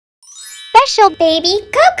Special baby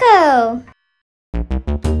Coco.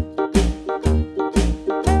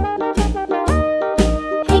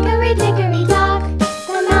 Hickory dickory dock,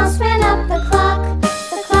 the mouse ran up the clock.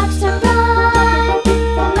 The clock struck one,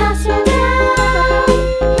 the mouse ran down.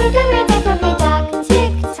 Hickory dickory dock,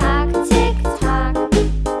 tick tock, tick tock.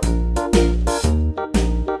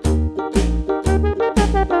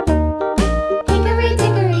 Hickory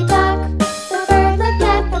dickory dock, the bird looked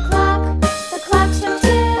at the clock. The clock struck two,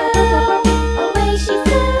 away she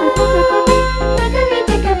flew. Hickory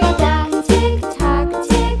dickory dock, tick tock,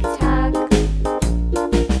 tick tock.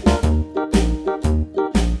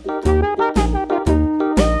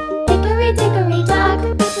 Hickory dickory dock,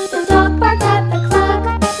 the dog barked at the clock.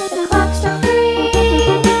 The clock struck three,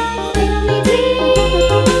 fiddly-dee.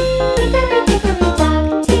 Hickory dickory dock,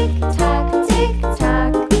 tick tock, tick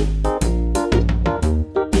tock.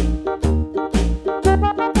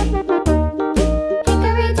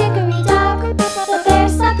 Hickory dickory dock, the bear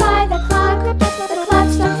sat by the clock. The clock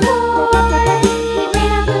struck four, he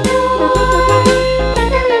ran out the door.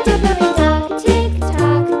 Hickory dickory dock, tick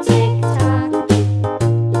tock, tick tock.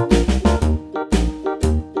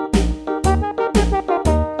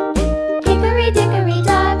 Hickory dickory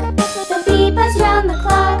dock, the bee buzzed round the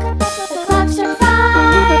clock. The clock struck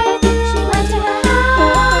five, she went to her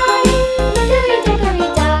hive. Hickory dickory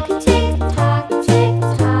dock, tick tock, tick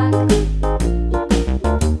tock.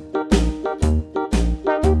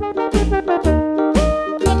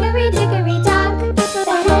 Hickory dickory dock,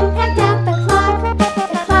 the hen pecked at the clock.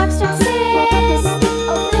 The clock struck six,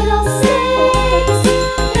 oh fiddlesticks.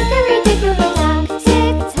 Hickory dickory dock,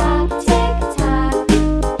 tick tock, tick tock.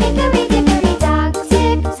 Hickory dickory dock,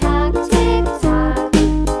 tick tock, tick tock.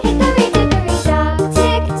 Hickory dickory dock,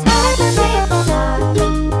 tick tock, tick tock.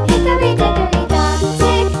 Hickory dickory dock,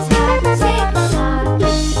 tick tock, tick tock.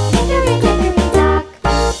 Hickory dickory dock.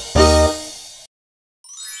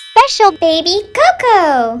 Special baby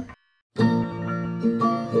Coco.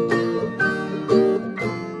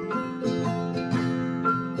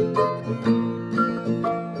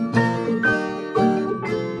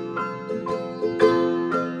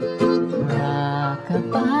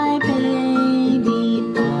 Rock-a-bye baby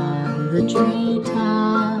on the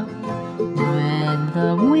treetop. When the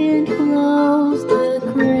wind blows, the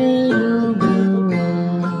cradle will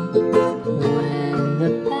rock. When the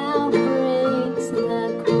bough breaks, the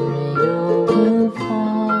cradle will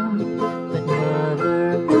fall. But mother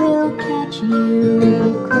will catch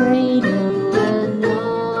you, cradle and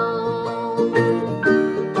all.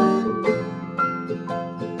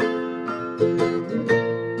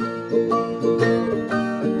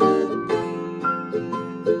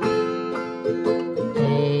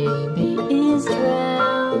 Baby is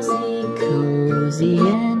drowsy, cozy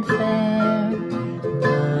and fair.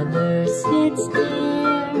 Mother sits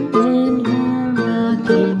there in her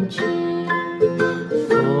rocking chair.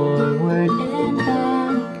 Forward and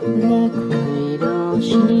back, the cradle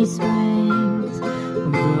she swings.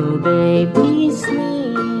 Blue baby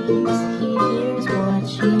sleeps, he hears what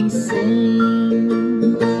she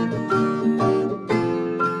sings.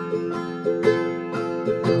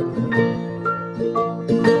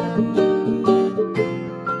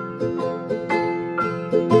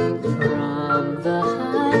 From the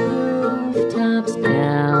high rooftops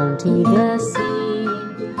down to the sea,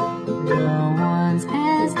 no one's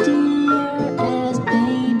as dear as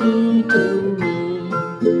baby to me.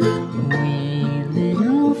 Wee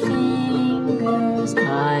little fingers,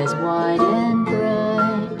 eyes wide and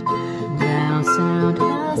bright, now sound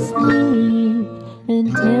asleep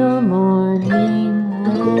until morning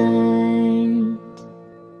light.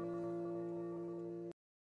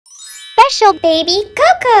 Special baby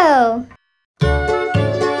Coco.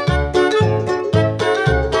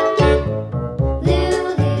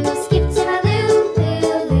 Lulu, skip to my loo,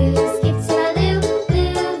 Lulu, skip to my loo,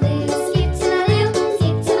 Lulu, skip to my loo,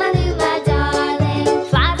 skip to my loo, my darling.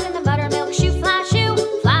 Flies in the buttermilk shoe, fly shoe.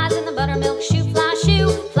 Flies in the buttermilk shoe, fly shoe.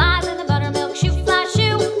 Flies in the buttermilk shoe, fly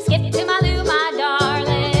shoe. Skip to my loo, my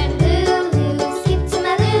darling. Lulu, skip to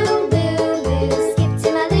my loo, Lulu, skip to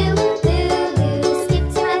my loo, Lulu, skip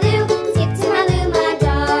to my loo, skip to my loo, my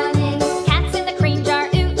darling.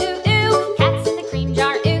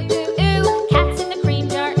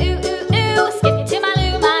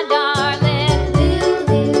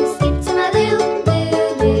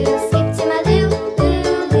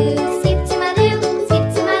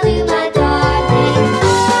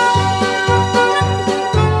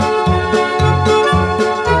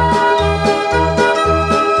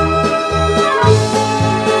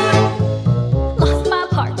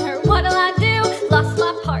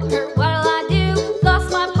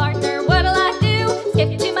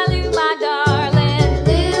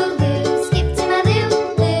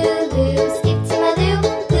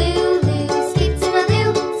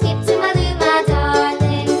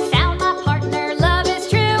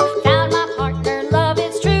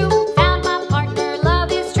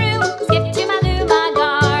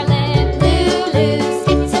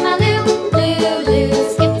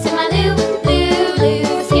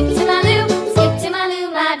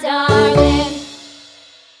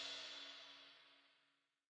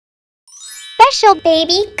 Special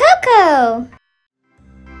baby Coco.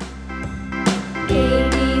 A,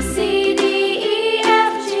 B, C, D, E,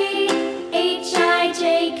 F, G, H, I,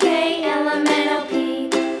 J, K, L, M, N, O, P,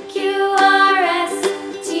 Q, R, S,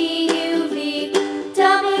 T, U, V,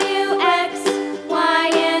 W, X,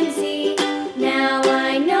 Y, and Z. Now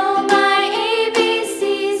I know my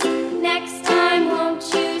ABCs. Next time, won't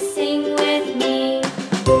you sing with me?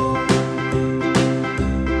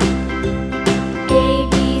 A,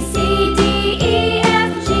 B, C, D, E,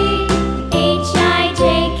 F, G, H, I, J,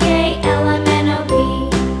 K, L, M, N, O, P,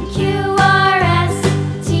 Q, R, S,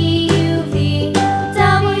 T, U, V,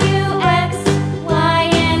 W, X, Y,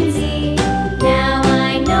 and Z. Now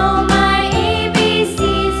I know my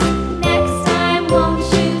ABCs. Next time, won't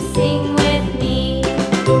you sing with me?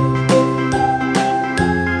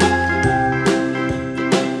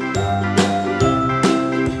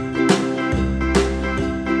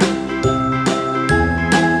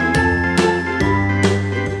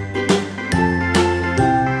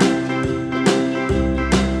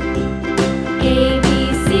 A, B,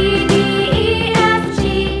 C, D, E, F, G,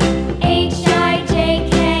 H, I, J,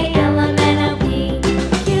 K, L, M, N, O, P,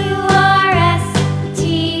 Q, R, S, T,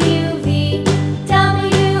 U, V,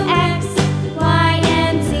 W, X, Y,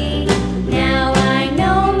 and Z. Now I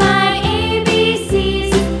know my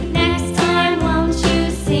ABCs. Next time, won't you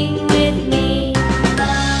sing with me?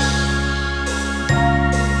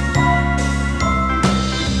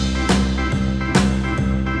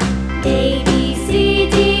 A, B, C,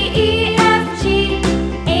 D, E, F, G,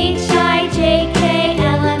 H, I, J, K,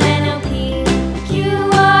 L, M, N, O, P, Q,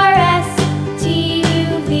 R, S, T,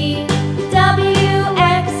 U, V, W,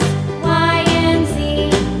 X, Y, and Z.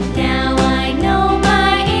 Now I know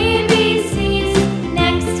my ABCs.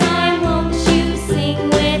 Next time, won't you sing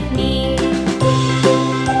with me?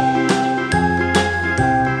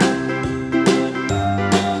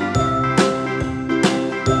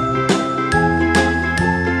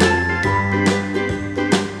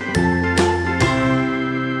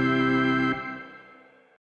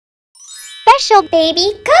 Special baby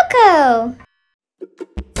Coco.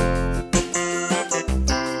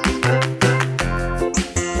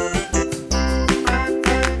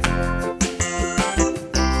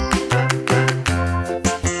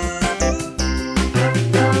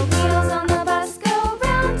 The wheels on the bus go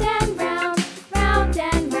round and round, round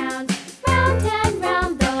and round, round and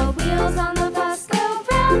round. The wheels on the bus go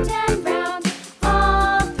round and round,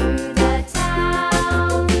 all through the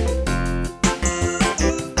town.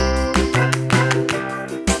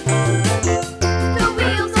 The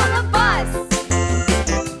wheels on the bus.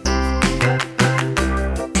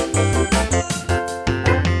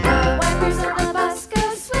 The wipers on the bus go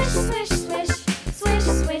swish, swish, swish, swish,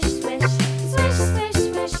 swish, swish, swish, swish,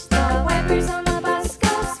 swish. The wipers on the bus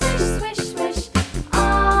go swish, swish, swish,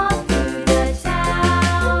 all through the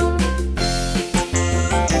town.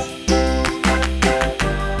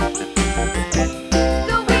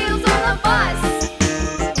 The wheels on the bus.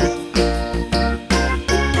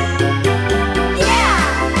 Yeah!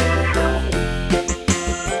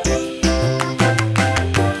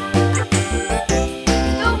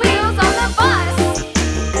 The wheels on the bus.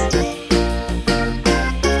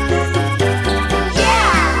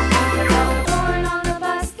 Yeah! The horn on the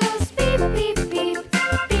bus goes beep, beep, beep,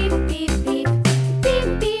 beep, beep, beep, beep,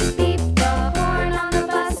 beep, beep. The horn on the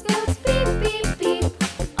bus goes beep, beep, beep,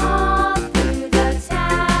 all through the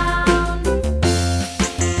town.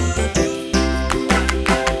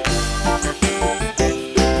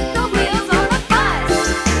 The wheels on the bus.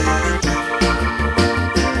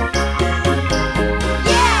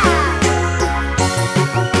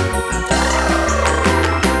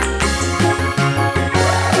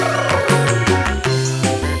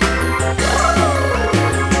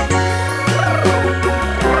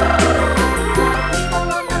 People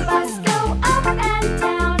on the bus go up and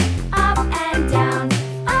down, up and down,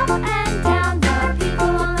 up and down. The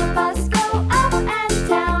people on the bus go up and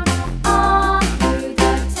down, all through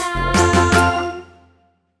the town.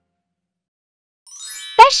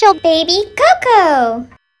 Special baby Coco.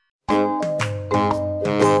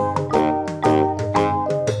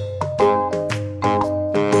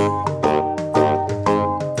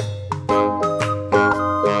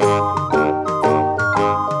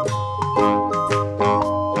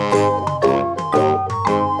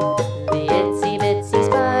 The itsy bitsy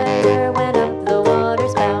spider went up the water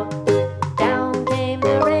spout. Down came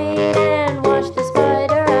the rain and washed the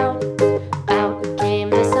spider out. Out came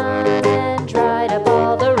the sun and dried up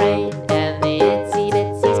all the rain. And the itsy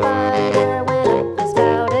bitsy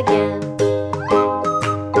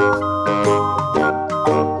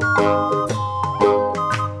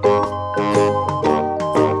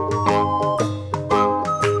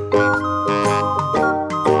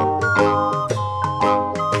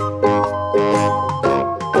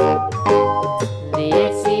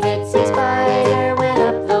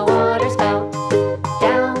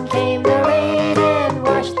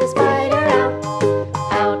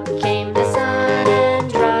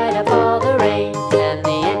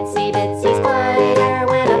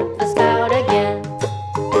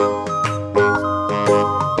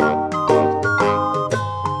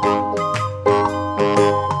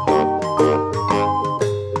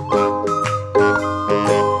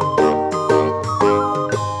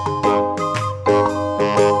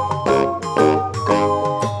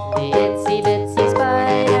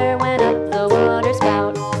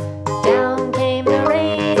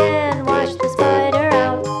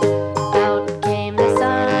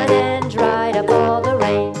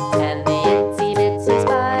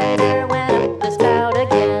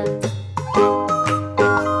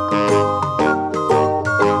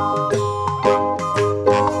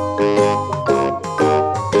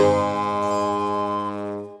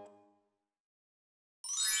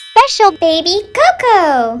baby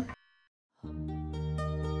Coco.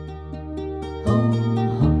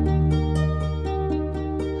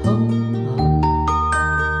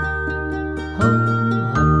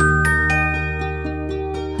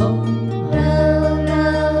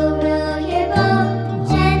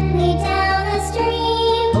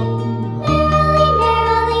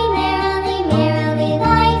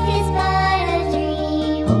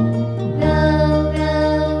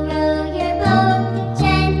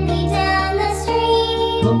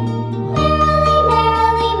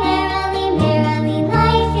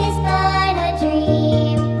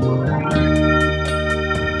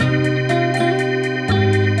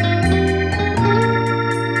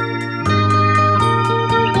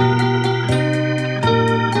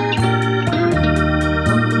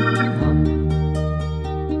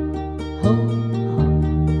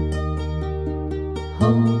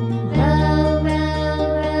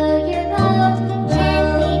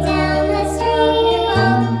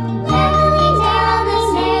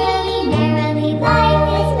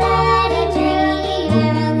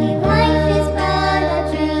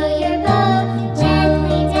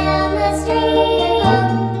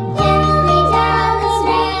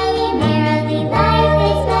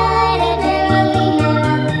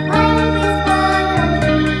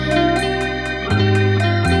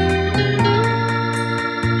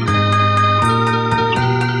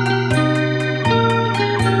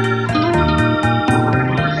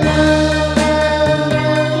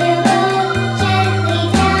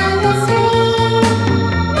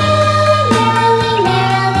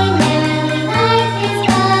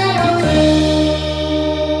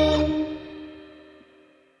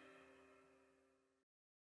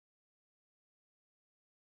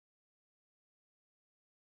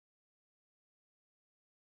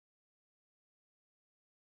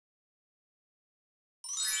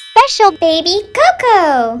 Special baby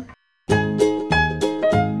Coco.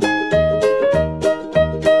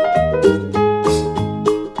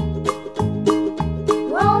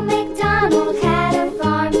 Old MacDonald had a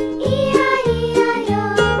farm, E-I-E-I-O.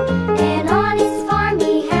 And on his farm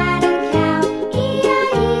he had a cow,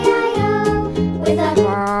 E-I-E-I-O. With a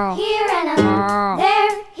here and a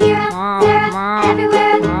there, here, there,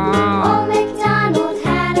 everywhere. Old MacDonald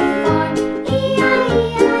had a farm,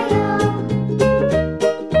 E-I-E-I-O.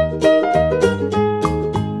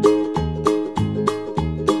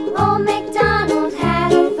 Old MacDonald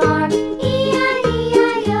had a farm,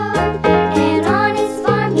 E-I-E-I-O. And on his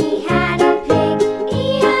farm he had a pig,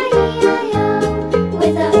 E-I-E-I-O.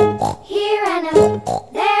 With a here and a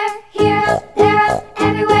there, here, there,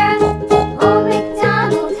 everywhere. Old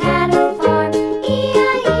MacDonald had a farm,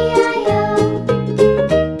 E-I-E-I-O.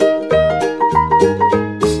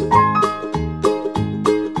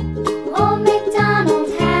 Old MacDonald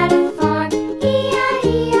had a farm,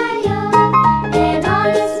 E-I-E-I-O. And on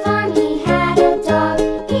his farm he had a dog,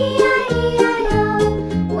 E-I-E-I-O.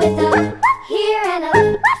 With a here and a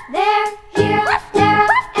there, here, there,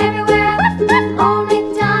 everywhere. Old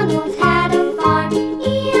MacDonald had a farm,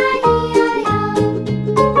 E-I-E-I-O.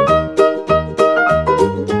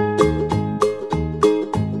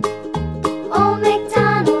 Old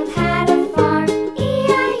MacDonald had a farm,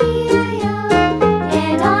 E-I-E-I-O.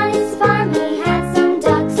 And on his farm he had some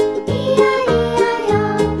ducks, E-I-E-I-O.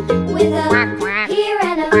 With a here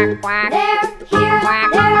and a there, here,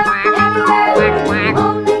 there, everywhere.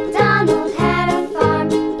 Old MacDonald had a farm,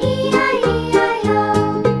 E-I-E-I-O.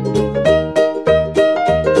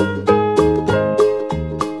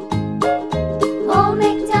 Old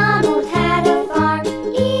MacDonald had a farm,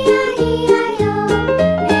 E-I-E-I-O.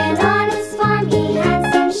 And on his farm he had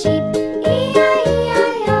some sheep,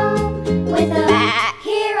 E-I-E-I-O. With a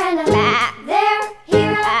here and a there,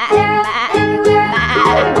 here, there, everywhere.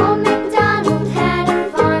 Old MacDonald had a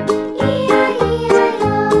farm,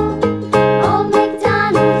 E-I-E-I-O. Old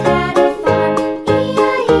MacDonald had a farm,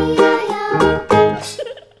 E-I-E-I-O.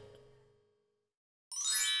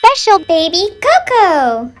 Special baby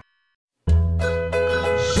Coco.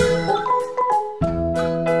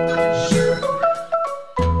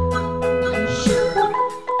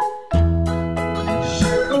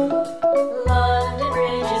 London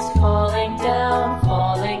Bridge is falling down,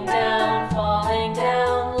 falling down, falling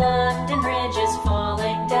down. London Bridge is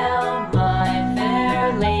falling down, my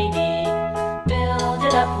fair lady. Build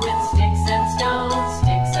it up with sticks and stones,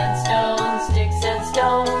 sticks and stones, sticks and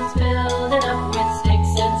stones. Build it up with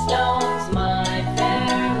sticks and stones, my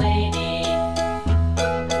fair lady.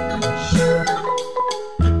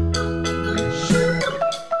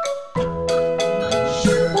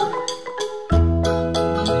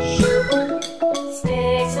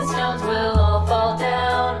 Sticks and stones will all fall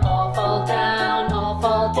down, all fall down, all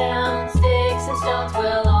fall down.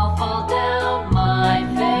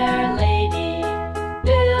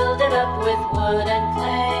 up with wood and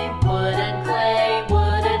clay, wood and clay,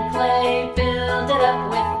 wood and clay. Build it up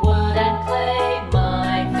with wood and clay,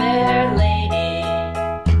 my fair lady.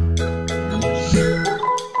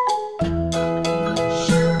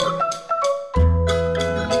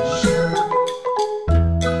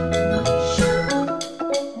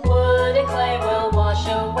 Wood and clay will wash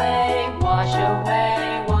away, wash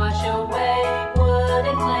away, wash away. Wood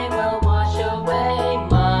and clay will wash away,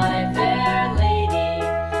 my fair lady.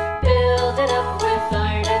 Build it up with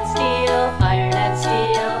iron and steel, iron and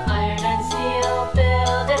steel, iron and steel.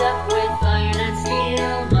 Build it up with iron and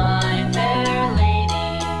steel, my fair lady.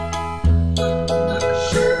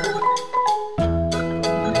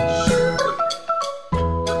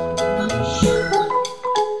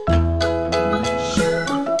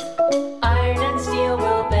 Iron and steel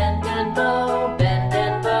will bend and bow, bend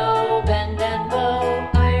and bow, bend and bow.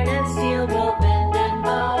 Iron and steel will bend and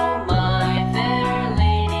bow, my fair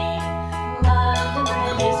lady. London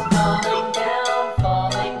Bridge is falling down,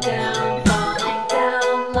 falling down, falling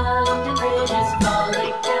down. London Bridge is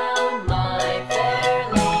falling down, my fair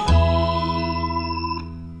lady.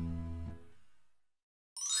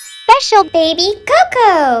 Special baby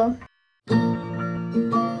Coco.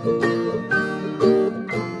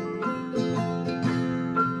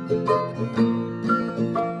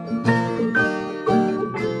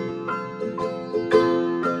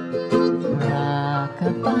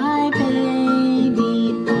 Rock-a-bye baby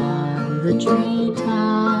on the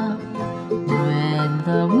treetop. When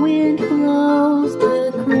the wind blows,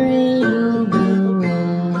 the cradle will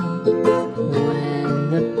rock. When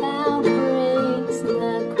the bough breaks,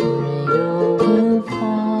 the cradle will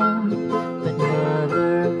fall. But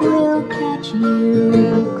mother will catch you,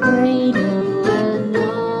 cradle and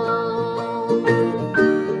all.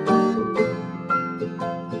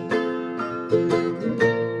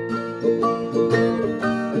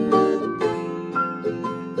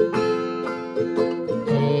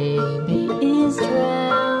 Baby is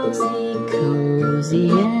drowsy, cozy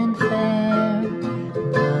and fair.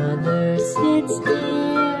 Mother sits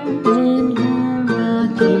near in her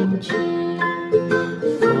rocking chair.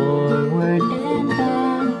 Forward and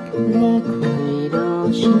back, the cradle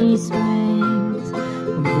she swings.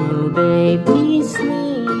 Blue baby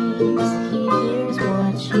sleeps, he hears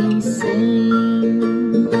what she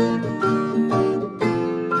sings.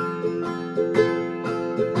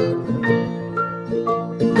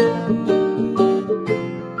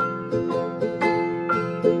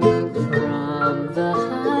 From the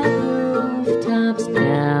high rooftops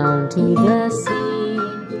down to the sea,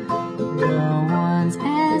 no one's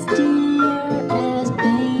as dear as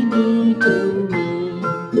baby to me.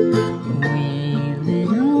 Wee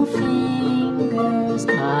little fingers,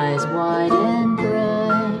 eyes wide and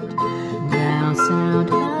bright, now sound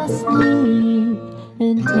asleep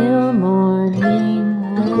until morning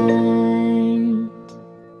light.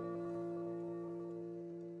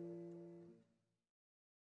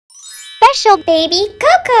 Special baby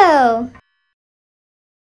Coco.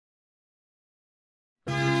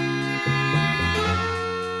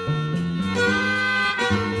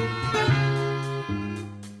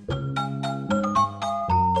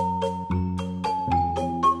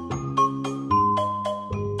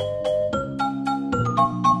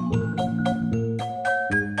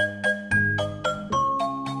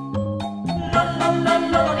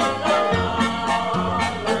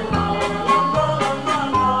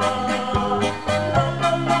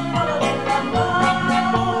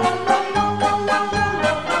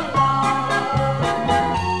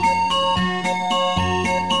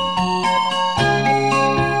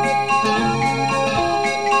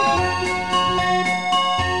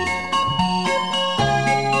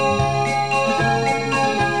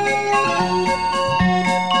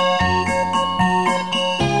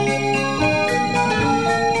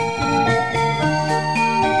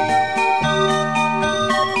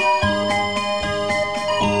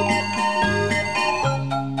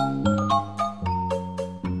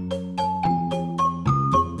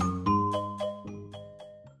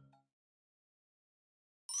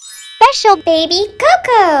 Special baby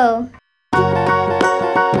Coco.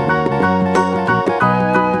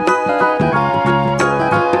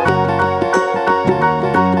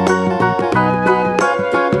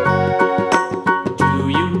 Do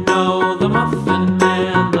you know the Muffin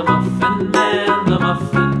Man, the Muffin Man, the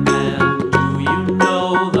Muffin Man? Do you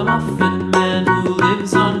know the Muffin Man who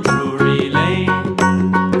lives on Drury Lane?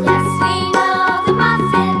 Yes, we know the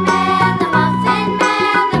Muffin Man, the Muffin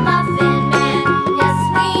Man, the Muffin Man. Yes,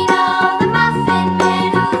 we know the Muffin Man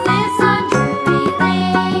who lives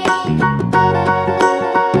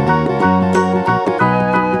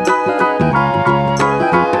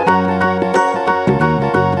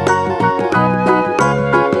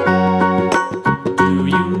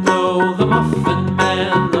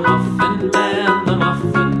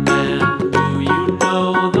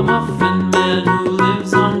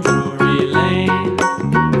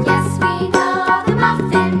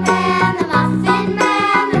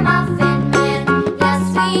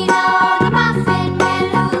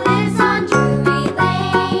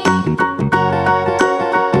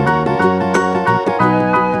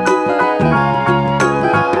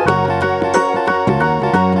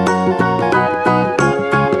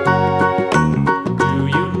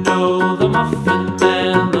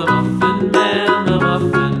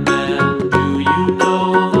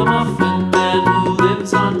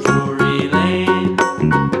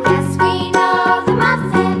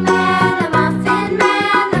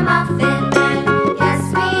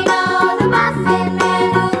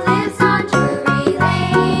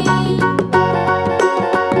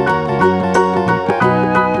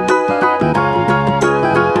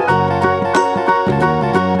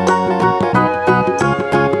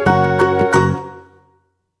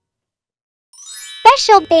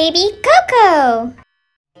Special baby Coco.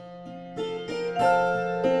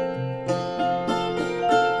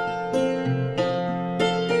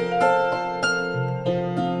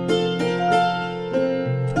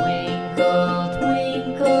 Twinkle,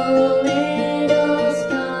 twinkle, little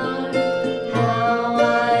star, how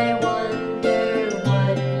I wonder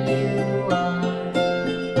what you are.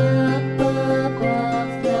 Up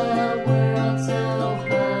above the world so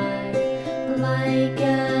high, like a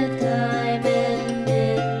diamond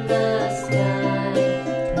in the sky.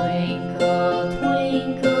 Twinkle,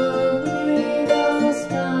 twinkle, little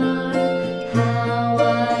star, how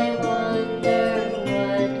I wonder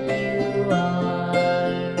what you are.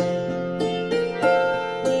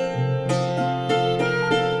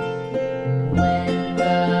 When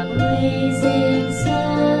the blazing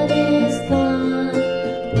sun is gone,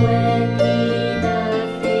 when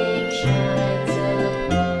nothing shines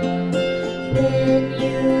upon, then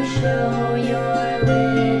you show your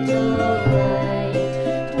little light.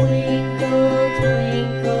 Twinkle,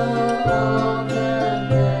 twinkle all the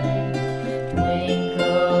night.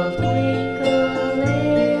 Twinkle, twinkle,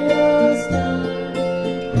 little star,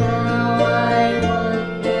 how I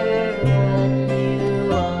wonder what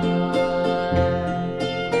you are.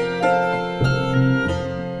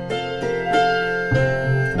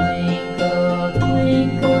 Twinkle,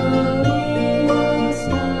 twinkle, little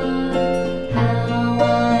star, how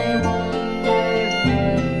I wonder what you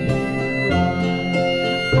are.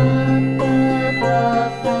 Up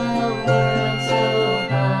above the world so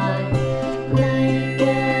high, like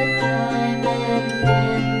a diamond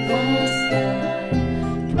in the sky.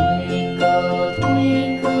 Twinkle,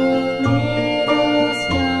 twinkle, little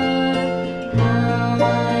star, how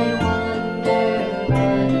I wonder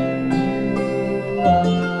what you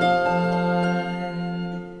are.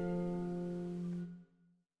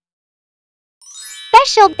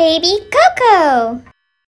 Special baby Coco.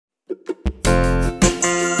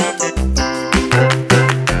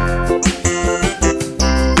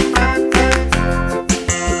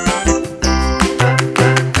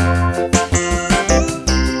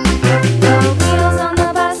 The wheels on the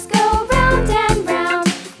bus go round and round,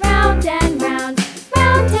 round and round,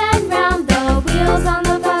 round and round. The wheels on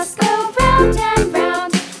the bus go round and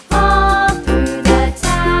round, all through the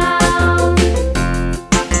town.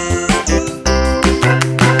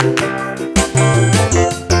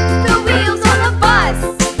 The wheels on the bus.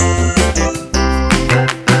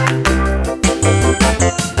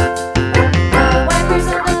 The wipers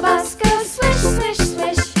on the bus go swish, swish,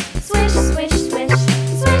 swish, swish, swish, swish,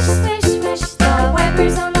 swish, swish, swish. The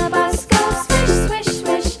wipers on the bus go swish, swish,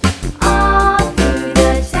 swish, all through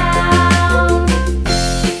the town.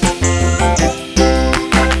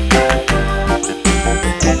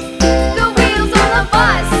 The wheels on the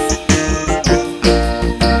bus.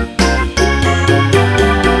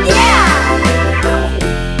 Yeah!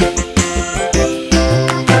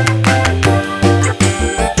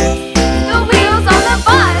 The wheels on the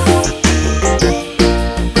bus.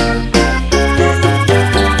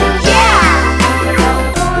 Yeah! The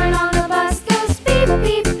horn on the bus goes beep,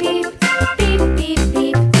 beep, beep, beep, beep,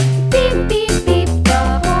 beep, beep, beep, beep. The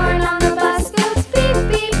horn on the bus goes beep,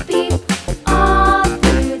 beep, beep, all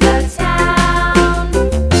through the town.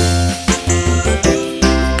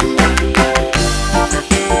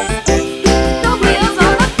 The wheels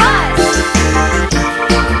on the bus.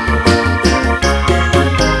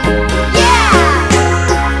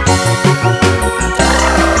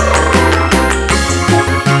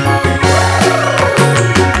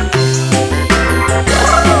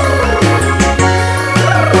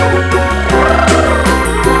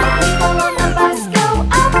 People on the bus go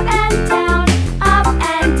up and down, up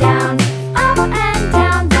and down, up and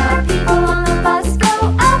down. The people on the bus go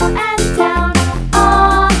up and down,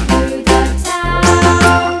 all through the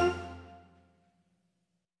town.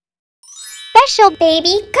 Special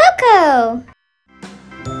baby Coco.